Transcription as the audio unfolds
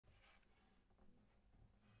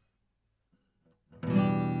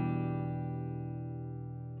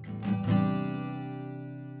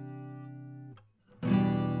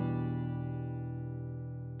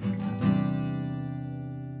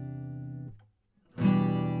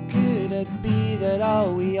it be that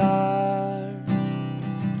all we are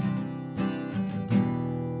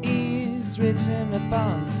is written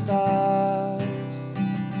upon the stars?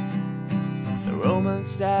 The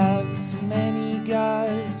Romans have so many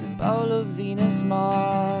gods, Apollo, Venus,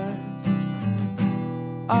 Mars.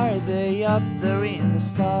 Are they up there in the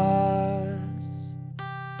stars?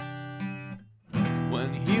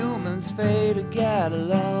 When humans fail to get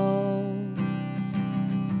along,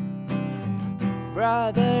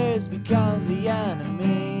 brothers become the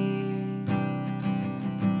enemy.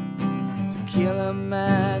 To kill a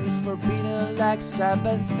man is forbidden like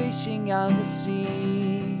Sabbath fishing on the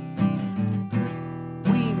sea.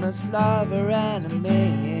 We must love our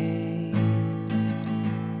enemies.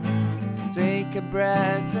 Take a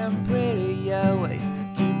breath and pray away.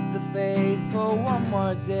 Keep the faith for one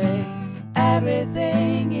more day.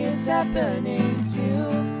 Everything is happening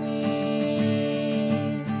to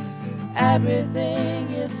me. Everything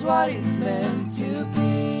is what it's meant to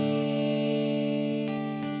be.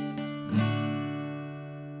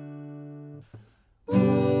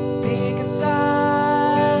 Pick a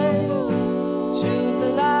side, choose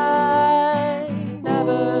a line.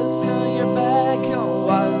 Never turn your back on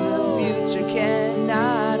what the future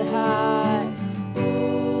cannot hide.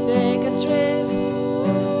 Take a trip,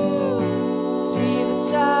 see the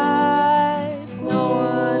sights. No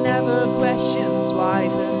one ever questions why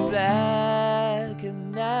there's black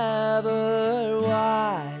and never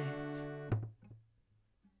white.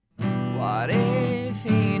 What if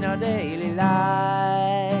in our daily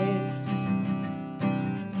lives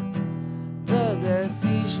the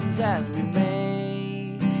decisions that we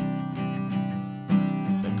make,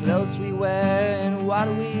 the clothes we wear and what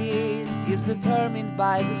we eat is determined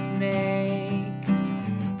by the snake?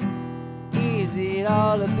 Is it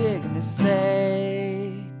all a big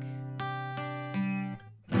mistake?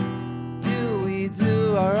 Do we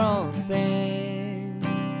do our own thing?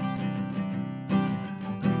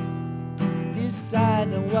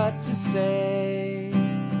 Decide on what to say?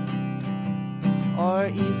 Or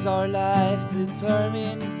is our life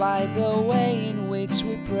determined by the way in which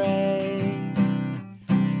we pray?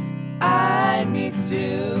 I need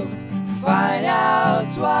to find out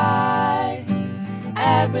why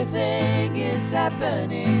everything is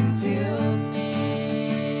happening to me.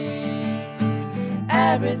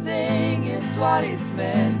 Everything is what it's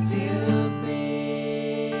meant to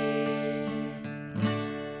be.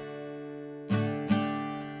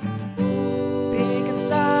 Pick a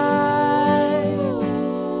side,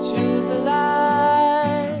 choose a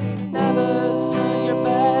line. Never turn your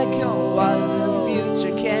back on what the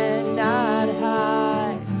future cannot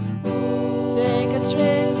hide. Take a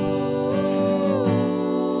trip,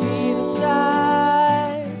 see the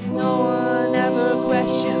sights. No one ever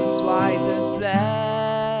questions why there's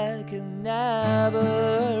black and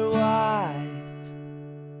never white.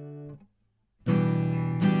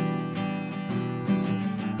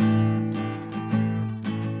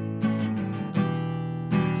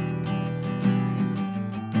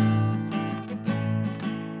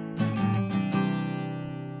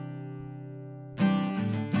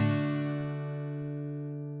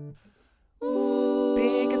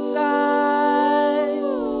 Pick a side,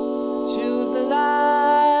 choose a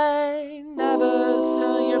line. Never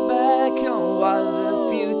turn your back on what the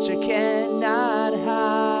future cannot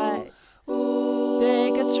hide.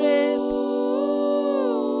 Take a trip,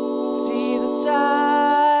 see the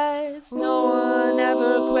sights. No one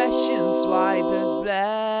ever questions why there's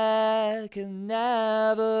black and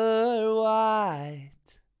never white.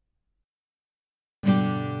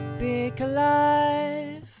 Pick a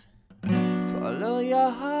life, follow your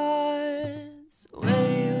heart. Will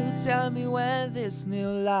you tell me when this new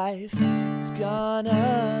life is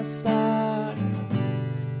gonna start?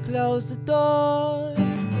 Close the door,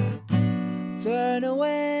 turn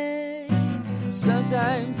away.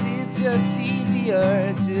 Sometimes it's just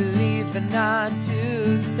easier to leave than not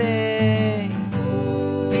to stay.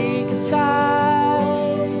 Pick a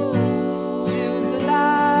side, choose a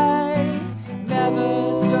line.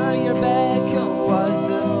 Never turn your back on what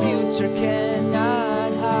the future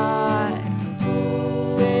cannot hide.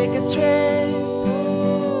 Take a trip,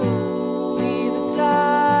 see the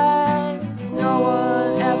signs. No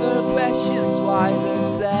one ever questions why there's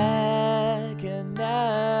black and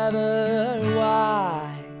never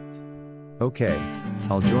white. Okay,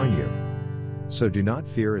 I'll join you. So do not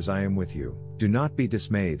fear as I am with you. Do not be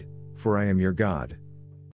dismayed, for I am your God.